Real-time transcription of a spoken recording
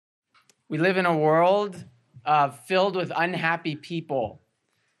We live in a world filled with unhappy people.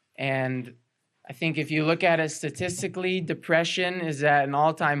 And I think if you look at it statistically, depression is at an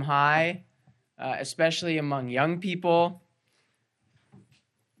all-time high, especially among young people.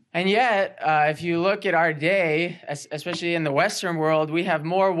 And yet, if you look at our day, especially in the Western world, we have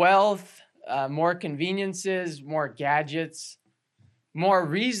more wealth, more conveniences, more gadgets, more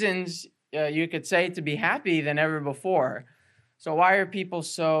reasons, you could say, to be happy than ever before. So why are people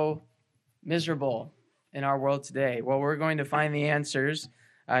so miserable in our world today? Well, we're going to find the answers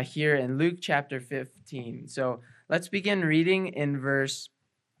here in Luke chapter 15. So let's begin reading in verse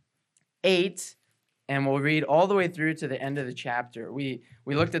 8, and we'll read all the way through to the end of the chapter. We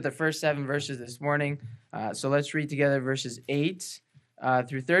looked at the first 7 verses this morning, so let's read together verses 8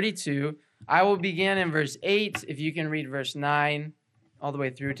 through 32. I will begin in verse 8, if you can read verse 9, all the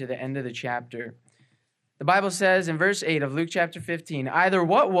way through to the end of the chapter. The Bible says in verse 8 of Luke chapter 15, "Either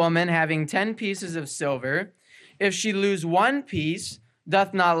what woman having 10 pieces of silver, if she lose one piece,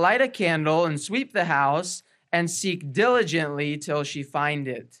 doth not light a candle and sweep the house and seek diligently till she find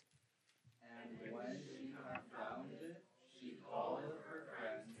it? And when she hath found it, she calleth her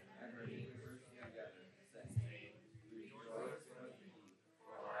friends and her neighbors together, saying, Rejoice with me,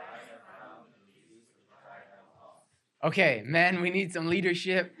 for I have found the piece which I have lost." Okay, men, we need some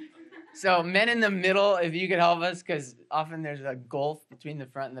leadership. So men in the middle, if you could help us, because often there's a gulf between the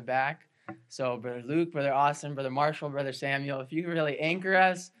front and the back. So Brother Luke, Brother Austin, Brother Marshall, Brother Samuel, if you could really anchor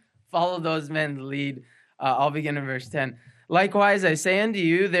us, follow those men's lead. I'll begin in verse 10. "Likewise, I say unto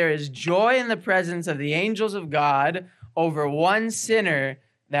you, there is joy in the presence of the angels of God over one sinner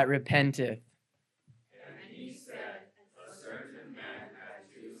that repenteth." And he said, "A certain man had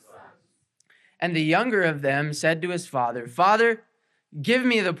 2 sons. And the younger of them said to his father, Father, give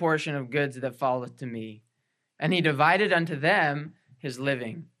me the portion of goods that falleth to me. And he divided unto them his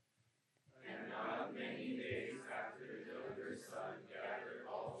living. And not many days after the younger son gathered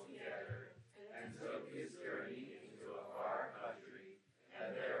all together, and took his journey into a far country,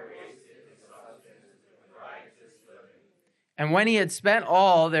 and there wasted his substance with riotous living. And when he had spent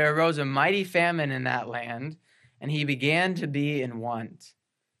all, there arose a mighty famine in that land, and he began to be in want.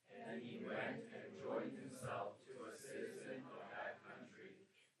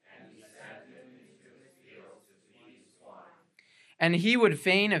 And he would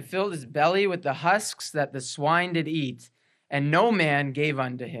fain have filled his belly with the husks that the swine did eat, and no man gave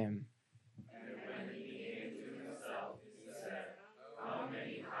unto him. And when he came to himself, he said, How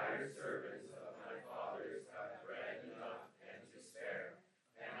many hired servants of my father's have bread enough and to spare,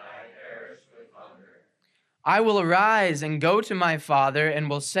 and I perish with hunger. I will arise and go to my father, and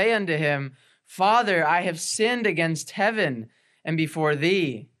will say unto him, Father, I have sinned against heaven and before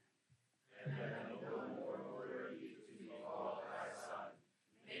thee.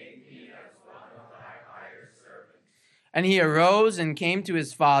 And he arose and came to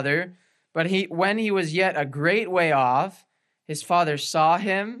his father. But when he was yet a great way off, his father saw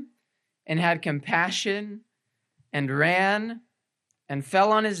him and had compassion and ran and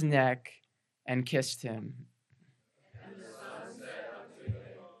fell on his neck and kissed him. And the son said unto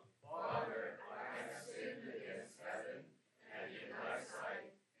him, Father, I have sinned against heaven and in thy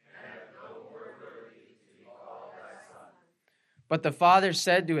sight, and am no more worthy to be called thy son. But the father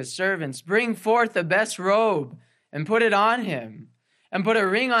said to his servants, Bring forth the best robe, and put it on him, and put a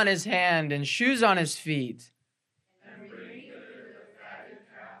ring on his hand, and shoes on his feet. And bring hither the fatted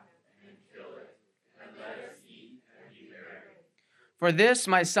calf, and kill it, and let us eat and be merry. For this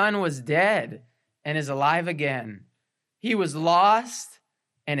my son was dead, and is alive again. He was lost,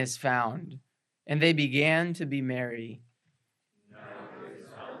 and is found. And they began to be merry. Now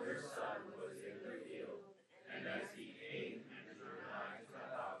his elder son was in the field, and as he came and drew nigh to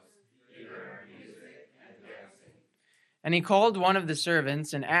the house, he heard music and dancing. And he called one of the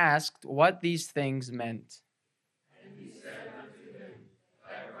servants and asked what these things meant. And he said unto him,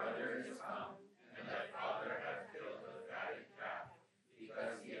 Thy brother is come, and thy father hath killed the fatted calf,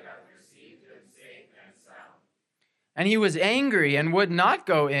 because he hath received him safe and sound. And he was angry and would not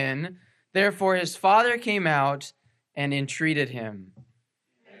go in. Therefore his father came out and entreated him.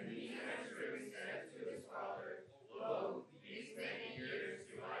 And he answering said to his father, Lo, these many years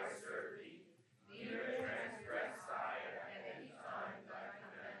do I serve thee, neither transgressed I at any time thy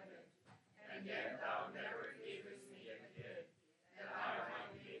commandment, and yet thou never gavest me a kid, that I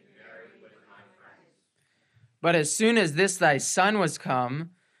might make merry with my friends. But as soon as this thy son was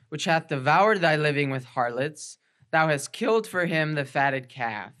come, which hath devoured thy living with harlots, thou hast killed for him the fatted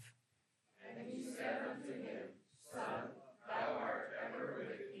calf. And he said unto him, Son, thou art ever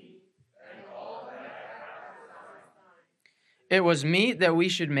with me, and all that I have is thine. It was meet that we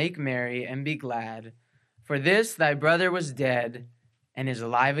should make merry and be glad. For this thy brother was dead and is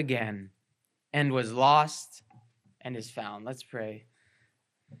alive again, and was lost and is found. Let's pray.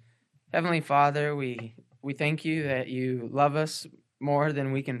 Heavenly Father, we thank you that you love us more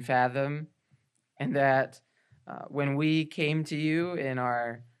than we can fathom, and that when we came to you in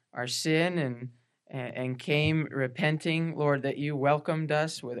our sin and came repenting, Lord, that you welcomed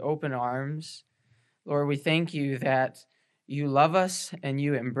us with open arms. Lord, we thank you that you love us and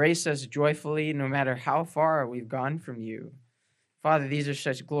you embrace us joyfully no matter how far we've gone from you. Father, these are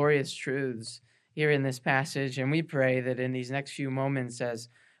such glorious truths here in this passage, and we pray that in these next few moments, as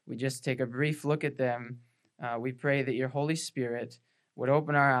we just take a brief look at them, we pray that your Holy Spirit would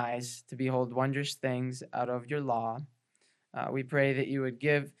open our eyes to behold wondrous things out of your law. We pray that you would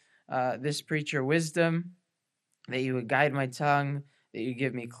give this preacher wisdom, that you would guide my tongue, that you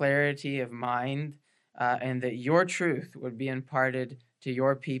give me clarity of mind, and that your truth would be imparted to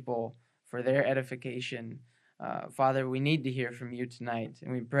your people for their edification. Father, we need to hear from you tonight,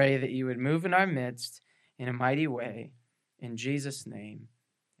 and we pray that you would move in our midst in a mighty way. In Jesus' name,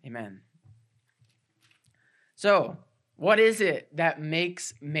 amen. So, what is it that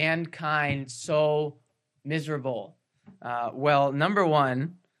makes mankind so miserable? Well, number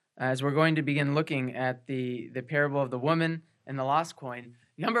one, as we're going to begin looking at the parable of the woman and the lost coin,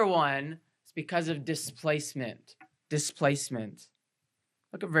 number one, it's because of displacement. Displacement.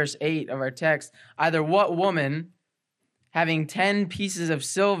 Look at verse 8 of our text. Either what woman, having 10 pieces of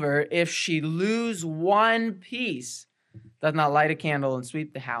silver, if she lose one piece, does not light a candle and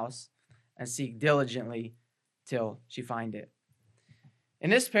sweep the house and seek diligently till she find it? In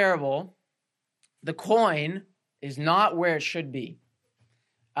this parable, the coin is not where it should be.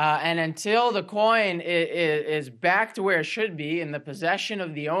 And until the coin is back to where it should be in the possession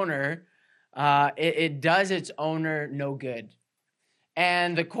of the owner, it does its owner no good.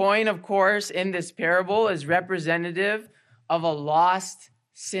 And the coin, of course, in this parable is representative of a lost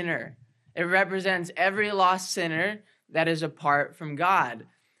sinner. It represents every lost sinner that is apart from God.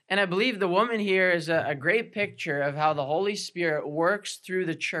 And I believe the woman here is a great picture of how the Holy Spirit works through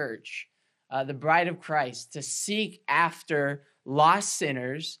the church, the bride of Christ, to seek after lost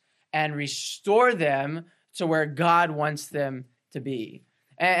sinners and restore them to where God wants them to be.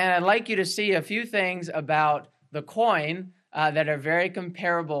 And I'd like you to see a few things about the coin that are very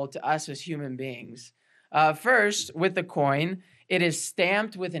comparable to us as human beings. First, with the coin, it is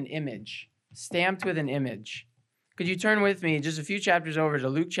stamped with an image. Stamped with an image. Could you turn with me just a few chapters over to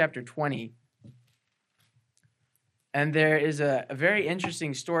Luke chapter 20? And there is a very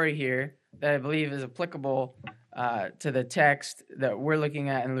interesting story here that I believe is applicable to the text that we're looking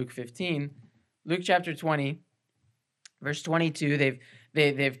at in Luke 15. Luke chapter 20, verse 22.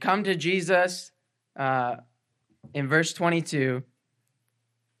 They've come to Jesus in verse 22.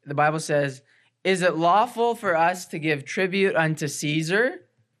 The Bible says, "Is it lawful for us to give tribute unto Caesar,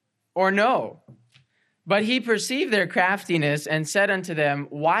 or no?" But he perceived their craftiness and said unto them,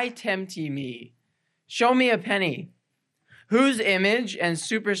 "Why tempt ye me? Show me a penny. Whose image and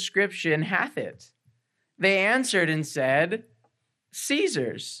superscription hath it?" They answered and said,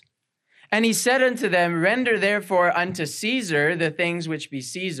 "Caesar's." And he said unto them, "Render therefore unto Caesar the things which be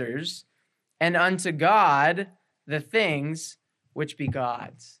Caesar's, and unto God the things which be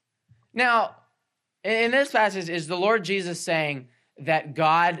God's." Now, in this passage, is the Lord Jesus saying that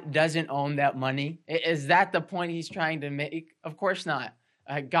God doesn't own that money? Is that the point he's trying to make? Of course not.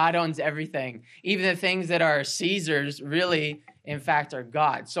 God owns everything. Even the things that are Caesar's really, in fact, are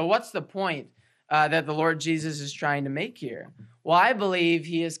God's. So what's the point that the Lord Jesus is trying to make here? Well, I believe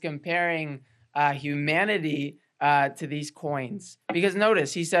he is comparing humanity to these coins. Because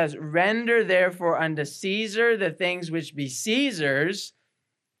notice, he says, "Render therefore unto Caesar the things which be Caesar's,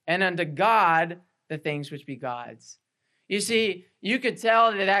 and unto God the things which be God's." You see, you could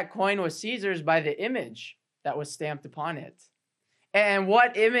tell that that coin was Caesar's by the image that was stamped upon it. And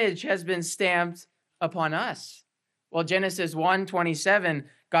what image has been stamped upon us? Well, Genesis 1:27,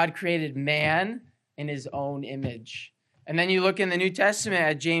 God created man in his own image. And then you look in the New Testament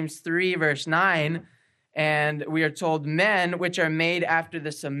at James 3, verse 9, and we are told, "Men which are made after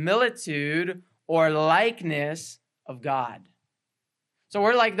the similitude or likeness of God." So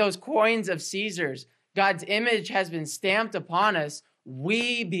we're like those coins of Caesar's. God's image has been stamped upon us.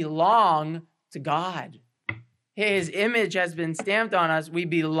 We belong to God. His image has been stamped on us. We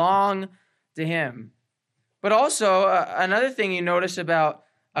belong to him. But also, another thing you notice about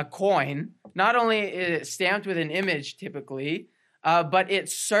a coin, not only is it stamped with an image typically, but it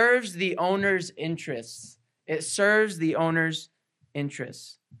serves the owner's interests. It serves the owner's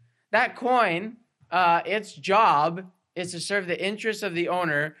interests. That coin, its job is to serve the interests of the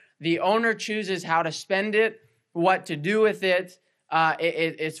owner. The owner chooses how to spend it, what to do with it.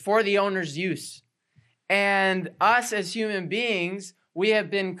 It's for the owner's use. And us as human beings, we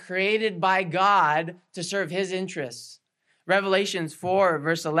have been created by God to serve his interests. Revelations 4,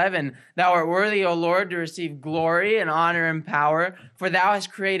 verse 11, thou art worthy, O Lord, to receive glory and honor and power, for thou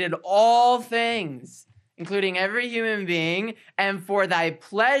hast created all things, including every human being, and for thy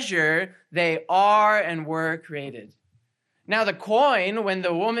pleasure they are and were created. Now the coin, when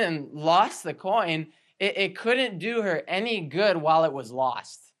the woman lost the coin, it couldn't do her any good while it was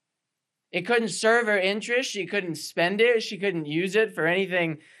lost. It couldn't serve her interest. She couldn't spend it. She couldn't use it for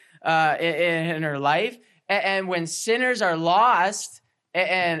anything in her life. And when sinners are lost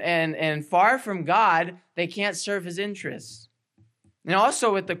and far from God, they can't serve his interests. And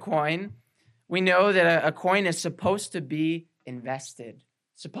also with the coin, we know that a coin is supposed to be invested.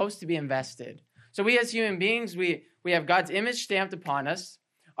 Supposed to be invested. So we as human beings, we have God's image stamped upon us.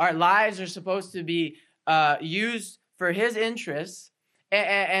 Our lives are supposed to be used for his interests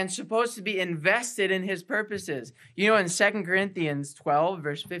and supposed to be invested in his purposes. You know, in 2 Corinthians 12,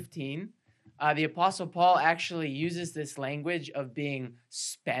 verse 15, the Apostle Paul actually uses this language of being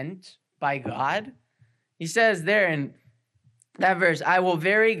spent by God. He says there in that verse, I will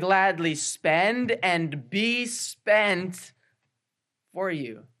very gladly spend and be spent for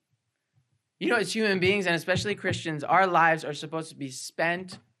you. You know, as human beings, and especially Christians, our lives are supposed to be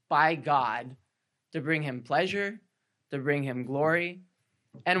spent by God to bring him pleasure, to bring him glory.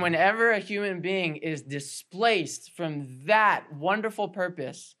 And whenever a human being is displaced from that wonderful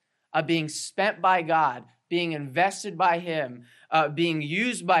purpose of being spent by God, being invested by him, being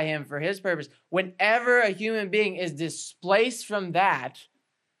used by him for his purpose, whenever a human being is displaced from that,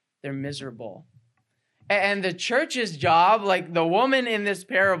 they're miserable. And the church's job, like the woman in this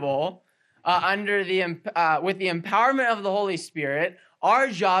parable, with the empowerment of the Holy Spirit, our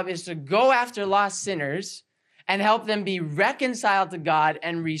job is to go after lost sinners and help them be reconciled to God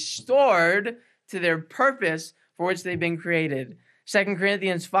and restored to their purpose for which they've been created. 2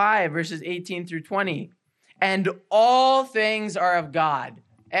 Corinthians 5, verses 18 through 20. And all things are of God.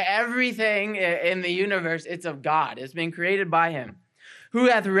 Everything in the universe, it's of God. It's been created by him, who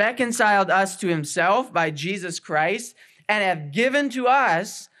hath reconciled us to himself by Jesus Christ, and hath given to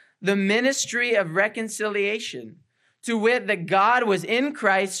us the ministry of reconciliation, to wit, that God was in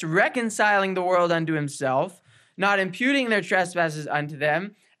Christ reconciling the world unto himself, not imputing their trespasses unto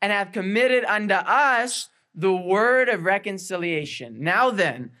them, and hath committed unto us the word of reconciliation. Now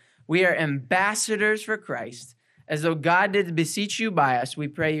then, we are ambassadors for Christ, as though God did beseech you by us. We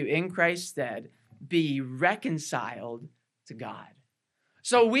pray you in Christ's stead, be reconciled to God.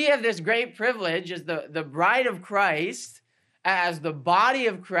 So we have this great privilege as the bride of Christ, as the body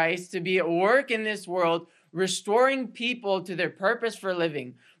of Christ, to be at work in this world, restoring people to their purpose for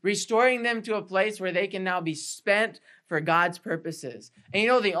living, restoring them to a place where they can now be spent for God's purposes. And you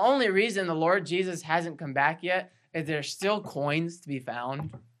know, the only reason the Lord Jesus hasn't come back yet is there's still coins to be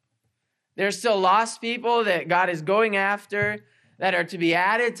found. There's still lost people that God is going after that are to be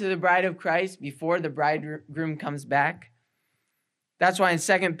added to the bride of Christ before the bridegroom comes back. That's why in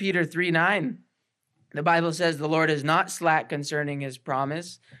 2 Peter 3:9, the Bible says, the Lord is not slack concerning his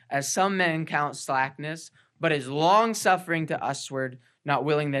promise, as some men count slackness, but is long-suffering to usward, not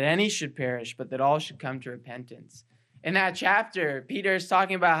willing that any should perish, but that all should come to repentance. In that chapter, Peter is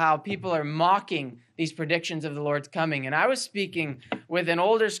talking about how people are mocking these predictions of the Lord's coming. And I was speaking with an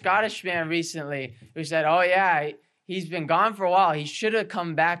older Scottish man recently who said, oh yeah, he's been gone for a while. He should have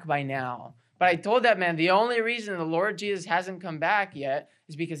come back by now. But I told that man, the only reason the Lord Jesus hasn't come back yet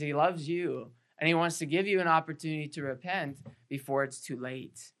is because he loves you. And he wants to give you an opportunity to repent before it's too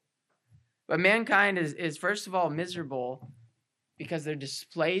late. But mankind is first of all miserable because they're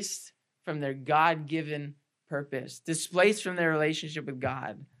displaced from their God-given purpose, displaced from their relationship with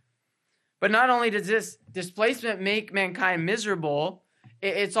God. But not only does this displacement make mankind miserable,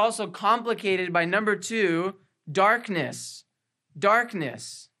 it's also complicated by number 2, darkness.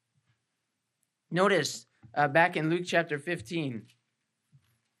 Darkness. Notice back in Luke chapter 15,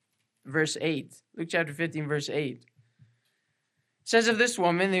 verse 8. Luke chapter 15, verse 8. It says of this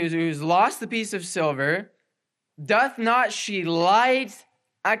woman who's lost the piece of silver, doth not she light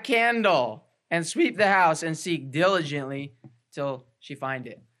a candle and sweep the house and seek diligently till she find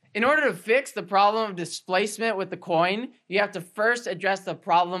it? In order to fix the problem of displacement with the coin, you have to first address the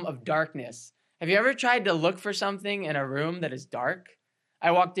problem of darkness. Have you ever tried to look for something in a room that is dark?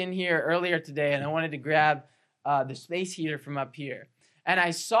 I walked in here earlier today and I wanted to grab the space heater from up here. And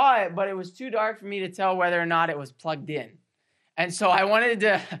I saw it, but it was too dark for me to tell whether or not it was plugged in. And so I wanted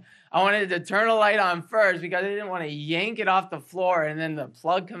to turn a light on first because I didn't want to yank it off the floor and then the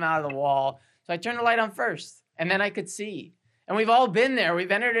plug come out of the wall. So I turned the light on first, and then I could see. And we've all been there.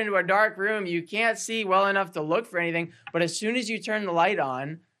 We've entered into a dark room. You can't see well enough to look for anything. But as soon as you turn the light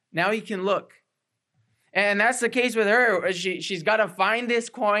on, now you can look. And that's the case with her. She's got to find this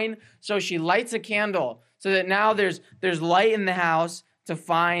coin, so she lights a candle so that now there's light in the house to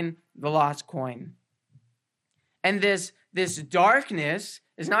find the lost coin. And this darkness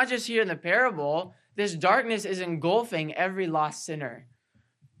is not just here in the parable. This darkness is engulfing every lost sinner.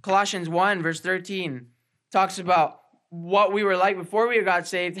 Colossians 1, verse 13, talks about what we were like before we got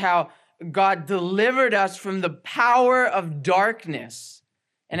saved, how God delivered us from the power of darkness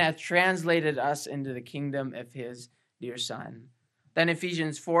and hath translated us into the kingdom of his dear Son. Then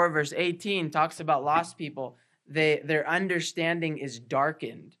Ephesians 4, verse 18, talks about lost people. Their understanding is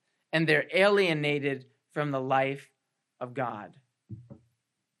darkened, and they're alienated from the life of God.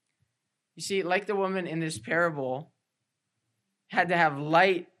 You see, like the woman in this parable had to have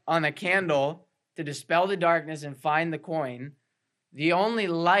light on a candle to dispel the darkness and find the coin, the only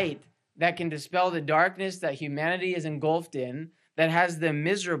light that can dispel the darkness that humanity is engulfed in, that has them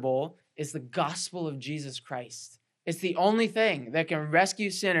miserable, is the gospel of Jesus Christ. It's the only thing that can rescue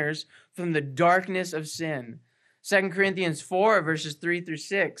sinners from the darkness of sin. 2 Corinthians 4, verses 3 through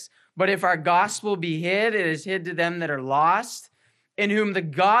 6. But if our gospel be hid, it is hid to them that are lost, in whom the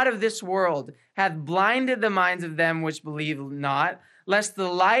God of this world hath blinded the minds of them which believe not, lest the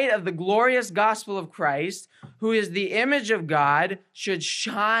light of the glorious gospel of Christ, who is the image of God, should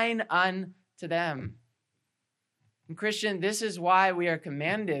shine unto them. And Christian, this is why we are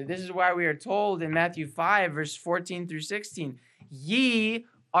commanded. This is why we are told in Matthew 5, verse 14 through 16, ye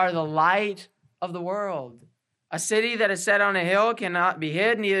are the light of the world. A city that is set on a hill cannot be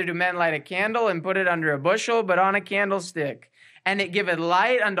hid, neither do men light a candle and put it under a bushel, but on a candlestick. And it giveth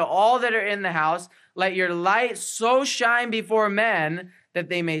light unto all that are in the house. Let your light so shine before men that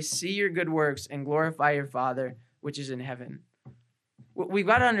they may see your good works and glorify your Father which is in heaven. We've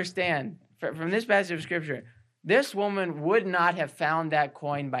got to understand from this passage of Scripture, this woman would not have found that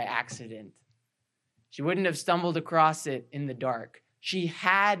coin by accident. She wouldn't have stumbled across it in the dark. She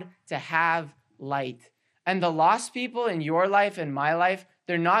had to have light. And the lost people in your life and my life,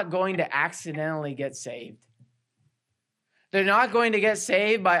 they're not going to accidentally get saved. They're not going to get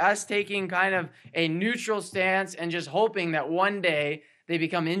saved by us taking kind of a neutral stance and just hoping that one day they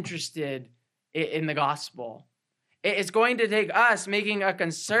become interested in the gospel. It's going to take us making a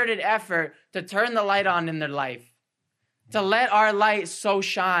concerted effort to turn the light on in their life, to let our light so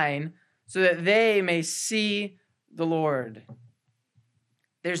shine so that they may see the Lord.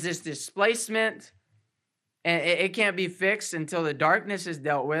 There's this displacement, and it can't be fixed until the darkness is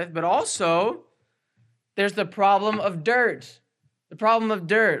dealt with, but also there's the problem of dirt. The problem of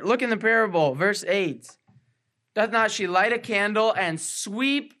dirt. Look in the parable, verse 8. Doth not she light a candle and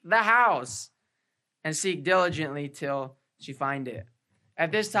sweep the house and seek diligently till she find it?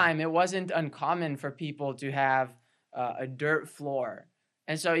 At this time, it wasn't uncommon for people to have a dirt floor.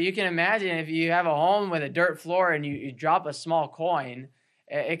 And so you can imagine if you have a home with a dirt floor and you drop a small coin,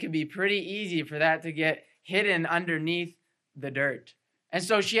 it could be pretty easy for that to get hidden underneath the dirt. And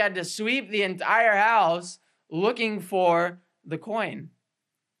so she had to sweep the entire house looking for the coin.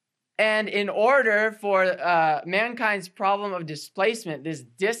 And in order for mankind's problem of displacement, this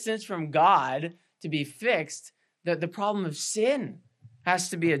distance from God, to be fixed, the problem of sin has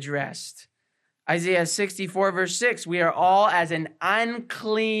to be addressed. Isaiah 64, verse 6, we are all as an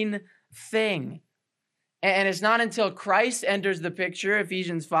unclean thing. And it's not until Christ enters the picture,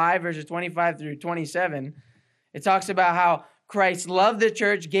 Ephesians 5, verses 25 through 27, it talks about how Christ loved the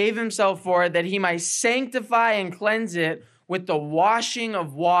church, gave himself for it, that he might sanctify and cleanse it with the washing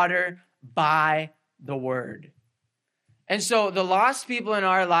of water by the word. And so the lost people in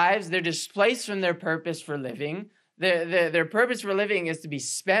our lives, they're displaced from their purpose for living. Their purpose for living is to be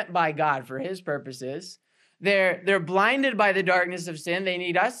spent by God for his purposes. They're blinded by the darkness of sin. They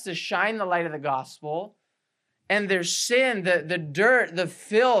need us to shine the light of the gospel. And their sin, the dirt, the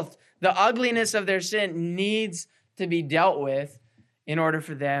filth, the ugliness of their sin needs to be dealt with in order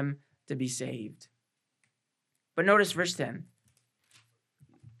for them to be saved. But notice verse 10.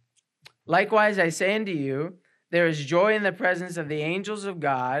 Likewise, I say unto you, there is joy in the presence of the angels of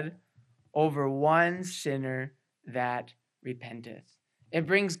God over one sinner that repenteth. It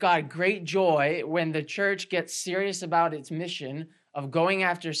brings God great joy when the church gets serious about its mission of going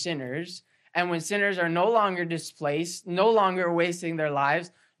after sinners, and when sinners are no longer displaced, no longer wasting their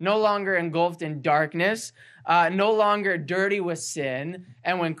lives, no longer engulfed in darkness, no longer dirty with sin,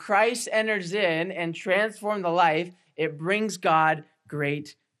 and when Christ enters in and transforms the life, It brings God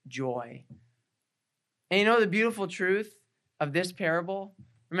great joy. And you know the beautiful truth of this parable?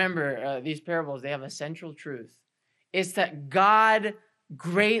 Remember, these parables, they have a central truth. It's that God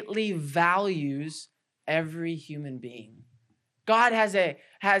greatly values every human being. God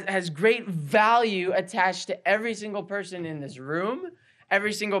has great value attached to every single person in this room,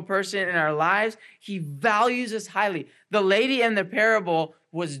 every single person in our lives. He values us highly. The lady in the parable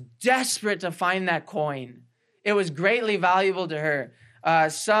was desperate to find that coin. It was greatly valuable to her.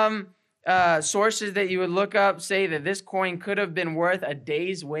 Some sources that you would look up say that this coin could have been worth a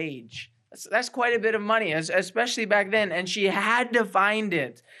day's wage. That's quite a bit of money, especially back then. And she had to find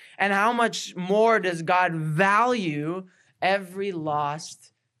it. And how much more does God value every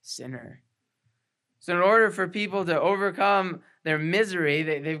lost sinner? So in order for people to overcome their misery,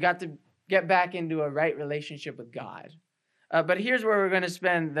 they've got to get back into a right relationship with God. But here's where we're going to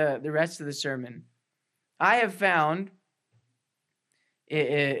spend the rest of the sermon. I have found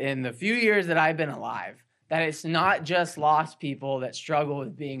in the few years that I've been alive that it's not just lost people that struggle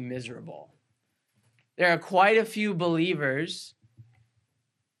with being miserable. There are quite a few believers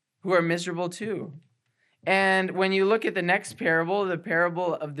who are miserable too. And when you look at the next parable, the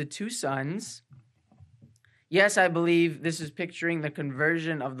parable of the two sons, yes, I believe this is picturing the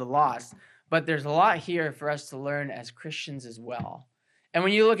conversion of the lost, but there's a lot here for us to learn as Christians as well. And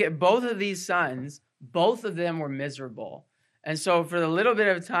when you look at both of these sons, both of them were miserable. And so for the little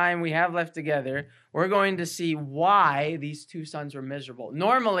bit of time we have left together, we're going to see why these two sons were miserable.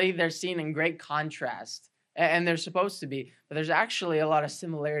 Normally, they're seen in great contrast, and they're supposed to be, but there's actually a lot of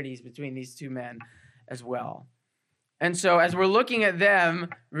similarities between these two men as well. And so as we're looking at them,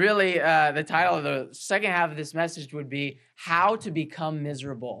 really the title of the second half of this message would be How to Become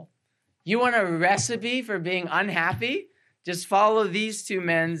Miserable. You want a recipe for being unhappy? Just follow these two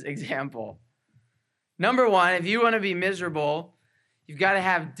men's example. Number one, if you want to be miserable, you've got to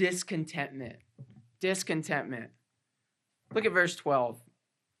have discontentment. Discontentment. Look at verse 12.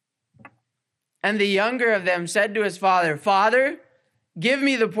 And the younger of them said to his father, Father, give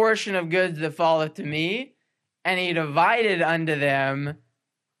me the portion of goods that falleth to me. And he divided unto them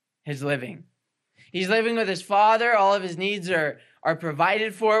his living. He's living with his father. All of his needs are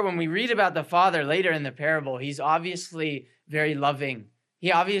provided for. When we read about the father later in the parable, he's obviously very loving.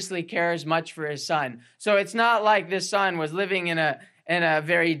 He obviously cares much for his son. So it's not like this son was living in a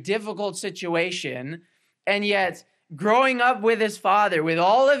very difficult situation. And yet, growing up with his father, with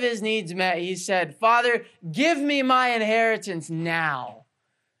all of his needs met, he said, Father, give me my inheritance now.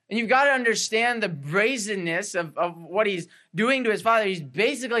 And you've got to understand the brazenness of what he's doing to his father. He's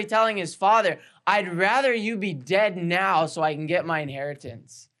basically telling his father, I'd rather you be dead now so I can get my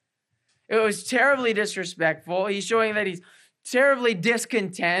inheritance. It was terribly disrespectful. He's showing that he's terribly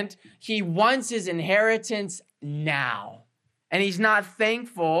discontent. He wants his inheritance now. And he's not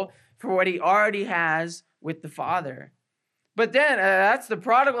thankful for what he already has with the father. But then, that's the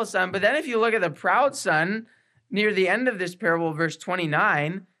prodigal son. But then if you look at the proud son, near the end of this parable, verse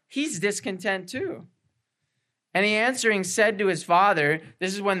 29, he's discontent too. And he answering said to his father,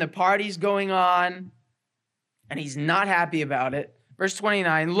 this is when the party's going on, and he's not happy about it. Verse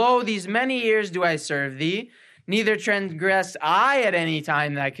 29, Lo, these many years do I serve thee, neither transgressed I at any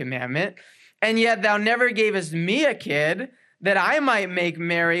time thy commandment, and yet thou never gavest me a kid, that I might make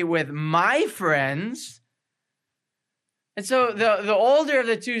merry with my friends. And so the older of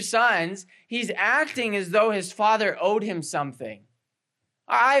the two sons, he's acting as though his father owed him something.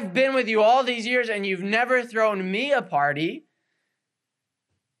 I've been with you all these years, and you've never thrown me a party.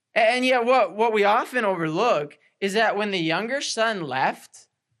 And yet what we often overlook is that when the younger son left,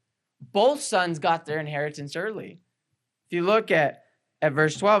 both sons got their inheritance early. If you look at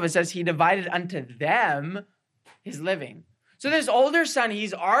verse 12, it says he divided unto them his living. So this older son,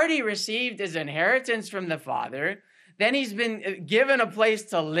 he's already received his inheritance from the father. Then he's been given a place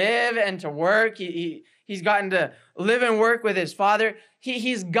to live and to work. He's gotten to live and work with his father.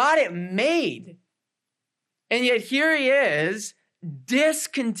 He's got it made. And yet here he is,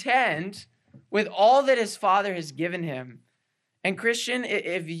 discontent with all that his father has given him. And Christian,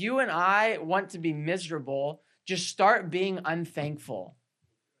 if you and I want to be miserable, just start being unthankful.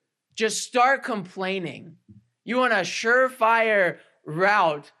 Just start complaining. You want a surefire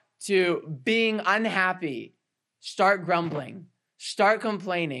route to being unhappy. Start grumbling. Start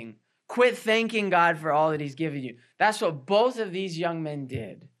complaining. Quit thanking God for all that he's given you. That's what both of these young men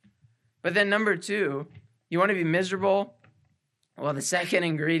did. But then number two, you want to be miserable? Well, the second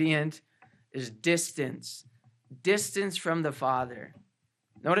ingredient is distance. Distance from the Father.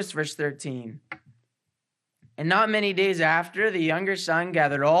 Notice verse 13. And not many days after, the younger son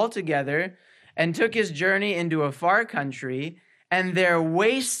gathered all together and took his journey into a far country, and there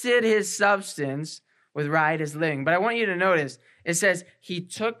wasted his substance with riotous living. But I want you to notice, it says he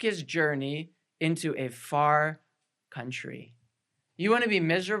took his journey into a far country. You want to be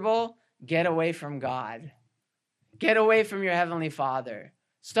miserable? Get away from God. Get away from your Heavenly Father.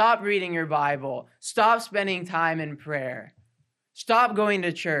 Stop reading your Bible. Stop spending time in prayer. Stop going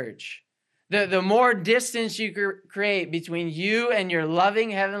to church. The more distance you create between you and your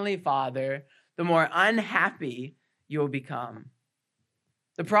loving Heavenly Father, the more unhappy you'll become.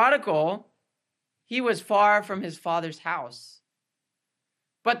 The prodigal, he was far from his father's house.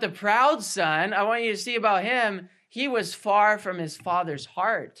 But the proud son, I want you to see about him, he was far from his father's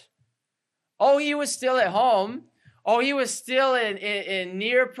heart. Oh, he was still at home. Oh, he was still in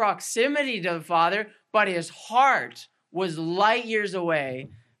near proximity to the Father, but his heart was light years away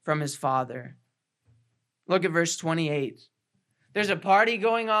from his Father. Look at verse 28. There's a party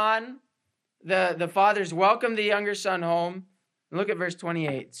going on. The fathers welcome the younger son home. Look at verse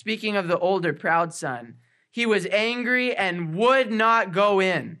 28. Speaking of the older, proud son, he was angry and would not go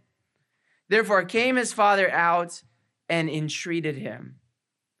in. Therefore came his father out and entreated him.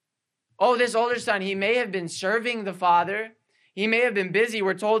 Oh, this older son, he may have been serving the father. He may have been busy.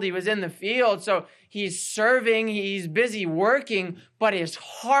 We're told he was in the field. So he's serving, he's busy working, but his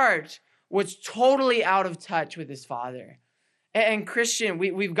heart was totally out of touch with his father. And Christian,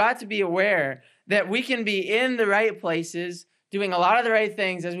 we've got to be aware that we can be in the right places, doing a lot of the right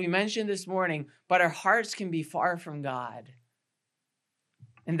things, as we mentioned this morning, but our hearts can be far from God.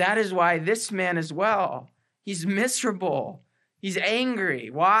 And that is why this man as well, he's miserable. He's angry.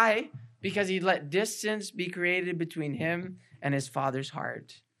 Why? Because he let distance be created between him and his father's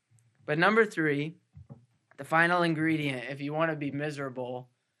heart. But number 3, the final ingredient, if you want to be miserable,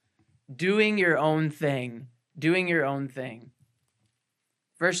 doing your own thing. Doing your own thing.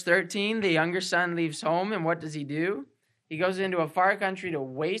 Verse 13, the younger son leaves home, and what does he do? He goes into a far country to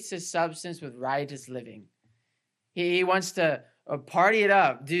waste his substance with riotous living. He wants to party it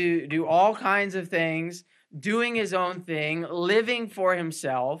up, do all kinds of things, doing his own thing, living for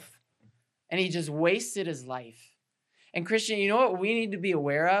himself, and he just wasted his life. And Christian, you know what we need to be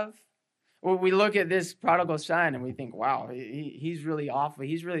aware of? Well, we look at this prodigal son and we think, wow, he's really awful.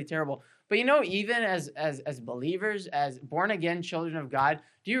 He's really terrible. But you know, even as believers, as born-again children of God,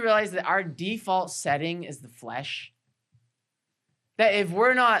 do you realize that our default setting is the flesh? That if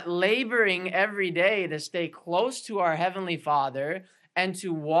we're not laboring every day to stay close to our Heavenly Father and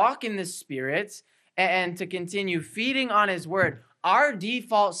to walk in the Spirit and to continue feeding on His Word, our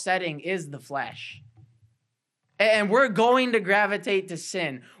default setting is the flesh. And we're going to gravitate to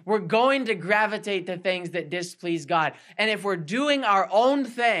sin. We're going to gravitate to things that displease God. And if we're doing our own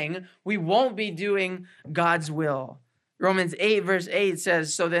thing, we won't be doing God's will. Romans 8 verse 8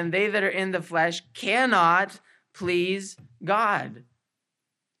 says, so then they that are in the flesh cannot please God.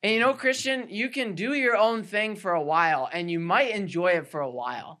 And you know, Christian, you can do your own thing for a while, and you might enjoy it for a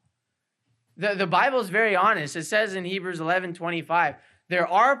while. The Bible is very honest. It says in Hebrews 11:25, there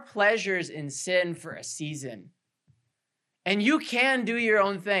are pleasures in sin for a season. And you can do your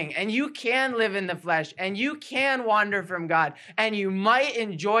own thing, and you can live in the flesh, and you can wander from God, and you might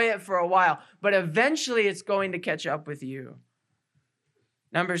enjoy it for a while, but eventually it's going to catch up with you.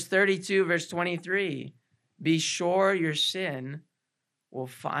 Numbers 32, verse 23, be sure your sin will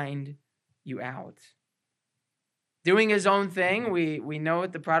find you out. Doing his own thing, we know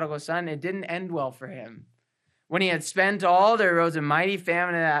with the prodigal son, it didn't end well for him. When he had spent all, there arose a mighty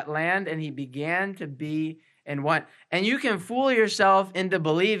famine in that land, and he began to be in want. And you can fool yourself into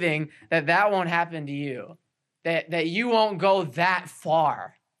believing that won't happen to you, that you won't go that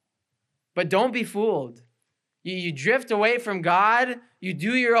far. But don't be fooled. You drift away from God, you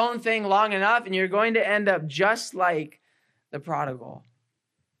do your own thing long enough, and you're going to end up just like the prodigal.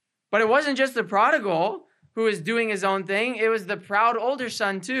 But it wasn't just the prodigal who was doing his own thing. It was the proud older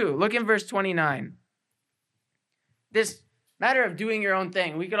son too. Look in verse 29. This matter of doing your own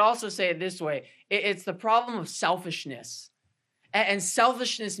thing, we could also say it this way. It's the problem of selfishness. And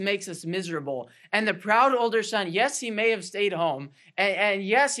selfishness makes us miserable. And the proud older son, yes, he may have stayed home. And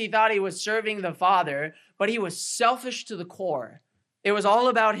yes, he thought he was serving the father, but he was selfish to the core. It was all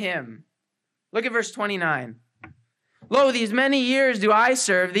about him. Look at verse 29. Lo, these many years do I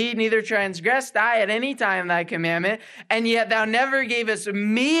serve thee, neither transgressed I at any time thy commandment, and yet thou never gavest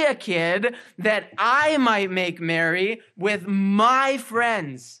me a kid that I might make merry with my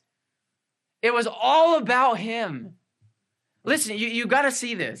friends. It was all about him. Listen, you got to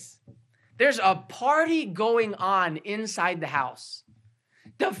see this. There's a party going on inside the house.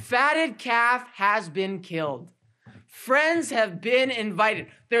 The fatted calf has been killed. Friends have been invited.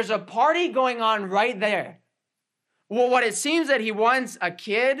 There's a party going on right there. Well, what it seems that he wants a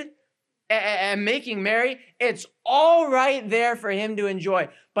kid and making merry, it's all right there for him to enjoy.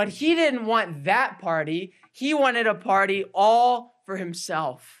 But he didn't want that party. He wanted a party all for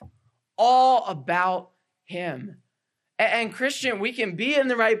himself, all about him. And Christian, we can be in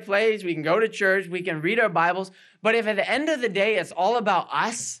the right place. We can go to church. We can read our Bibles. But if at the end of the day, it's all about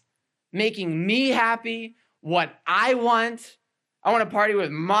us, making me happy, what I want to party with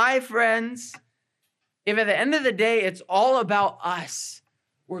my friends. If at the end of the day, it's all about us,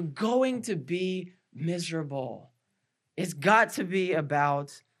 we're going to be miserable. It's got to be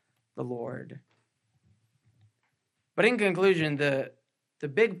about the Lord. But in conclusion, the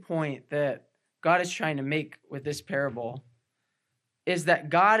big point that God is trying to make with this parable is that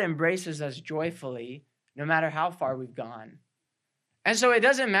God embraces us joyfully no matter how far we've gone. And so it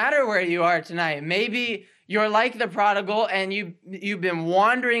doesn't matter where you are tonight. Maybe you're like the prodigal and you've been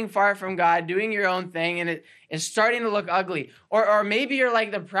wandering far from God, doing your own thing, and it is starting to look ugly. Or maybe you're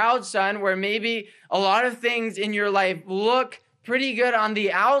like the proud son, where maybe a lot of things in your life look pretty good on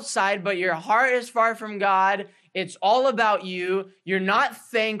the outside, but your heart is far from God. It's all about you. You're not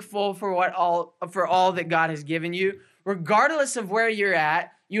thankful for all that God has given you. Regardless of where you're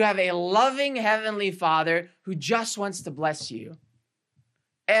at, you have a loving heavenly Father who just wants to bless you.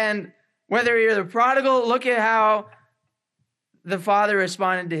 And whether you're the prodigal, look at how the father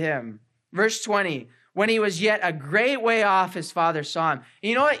responded to him. Verse 20, when he was yet a great way off, his father saw him. And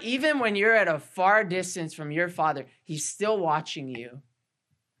you know what? Even when you're at a far distance from your father, he's still watching you.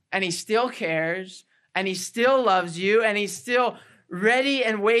 And he still cares. And he still loves you. And he's still ready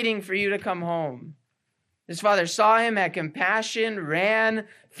and waiting for you to come home. His father saw him, had compassion, ran,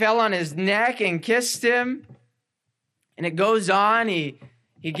 fell on his neck and kissed him. And it goes on.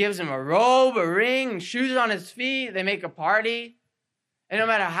 He gives him a robe, a ring, shoes on his feet. They make a party. And no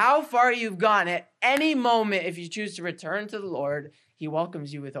matter how far you've gone, at any moment, if you choose to return to the Lord, he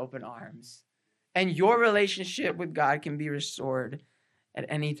welcomes you with open arms. And your relationship with God can be restored at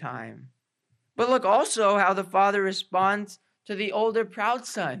any time. But look also how the father responds to the older proud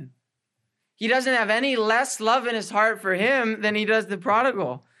son. He doesn't have any less love in his heart for him than he does the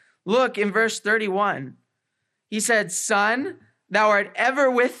prodigal. Look in verse 31. He said, "Son, thou art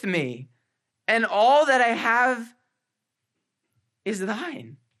ever with me, and all that I have is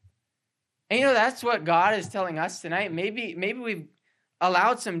thine." And that's what God is telling us tonight. Maybe we've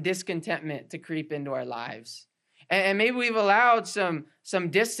allowed some discontentment to creep into our lives. And maybe we've allowed some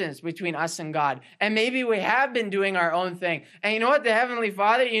distance between us and God. And maybe we have been doing our own thing. And you know what, the Heavenly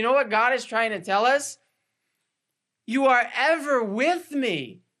Father, you know what God is trying to tell us? You are ever with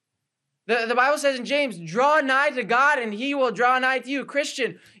me. The Bible says in James, draw nigh to God and he will draw nigh to you.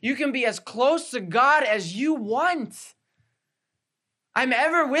 Christian, you can be as close to God as you want. I'm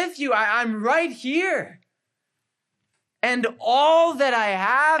ever with you. I'm right here. And all that I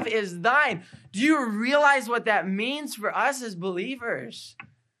have is thine. Do you realize what that means for us as believers?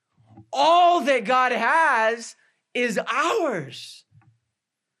 All that God has is ours.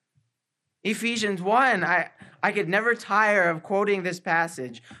 Ephesians 1, I could never tire of quoting this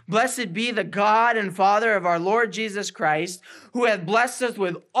passage. Blessed be the God and Father of our Lord Jesus Christ, who hath blessed us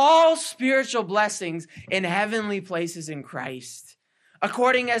with all spiritual blessings in heavenly places in Christ,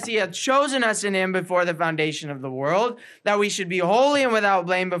 according as he hath chosen us in him before the foundation of the world, that we should be holy and without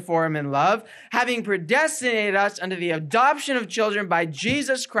blame before him in love, having predestinated us unto the adoption of children by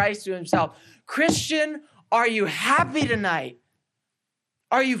Jesus Christ to himself. Christian, are you happy tonight?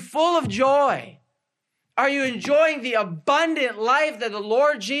 Are you full of joy? Are you enjoying the abundant life that the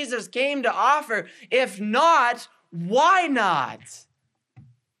Lord Jesus came to offer? If not, why not?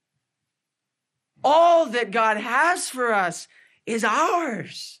 All that God has for us is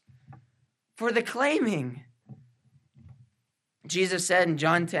ours for the claiming. Jesus said in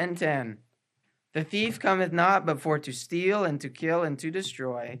John 10:10, the thief cometh not but for to steal and to kill and to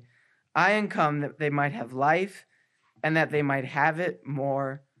destroy. I am come that they might have life and that they might have it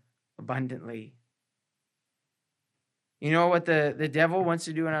more abundantly. You know what the devil wants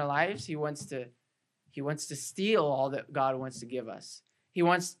to do in our lives? He wants to steal all that God wants to give us. He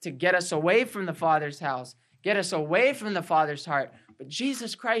wants to get us away from the Father's house, get us away from the Father's heart. But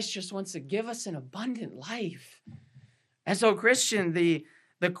Jesus Christ just wants to give us an abundant life. And so, Christian, the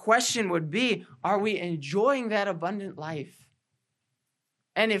question would be, are we enjoying that abundant life?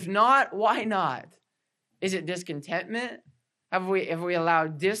 And if not, why not? Is it discontentment? Have we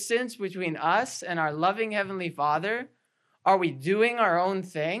allowed distance between us and our loving Heavenly Father? Are we doing our own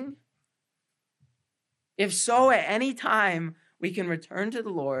thing? If so, at any time, we can return to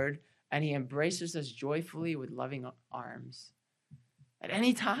the Lord and he embraces us joyfully with loving arms at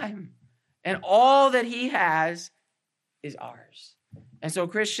any time. And all that he has is ours. And so,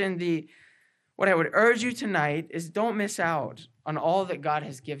 Christian, what I would urge you tonight is don't miss out on all that God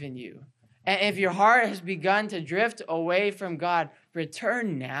has given you. And if your heart has begun to drift away from God,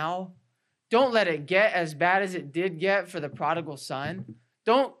 return now. Don't let it get as bad as it did get for the prodigal son.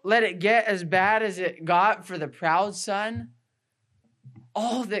 Don't let it get as bad as it got for the proud son.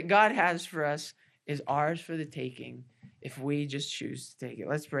 All that God has for us is ours for the taking if we just choose to take it.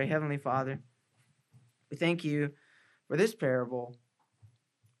 Let's pray. Heavenly Father, we thank you for this parable.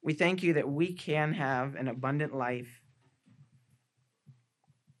 We thank you that we can have an abundant life.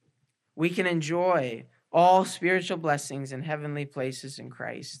 We can enjoy all spiritual blessings in heavenly places in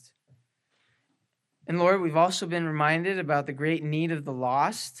Christ. And Lord, we've also been reminded about the great need of the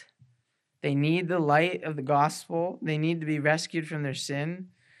lost. They need the light of the gospel. They need to be rescued from their sin.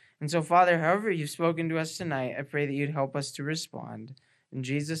 And so, Father, however you've spoken to us tonight, I pray that you'd help us to respond. In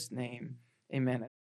Jesus' name, amen.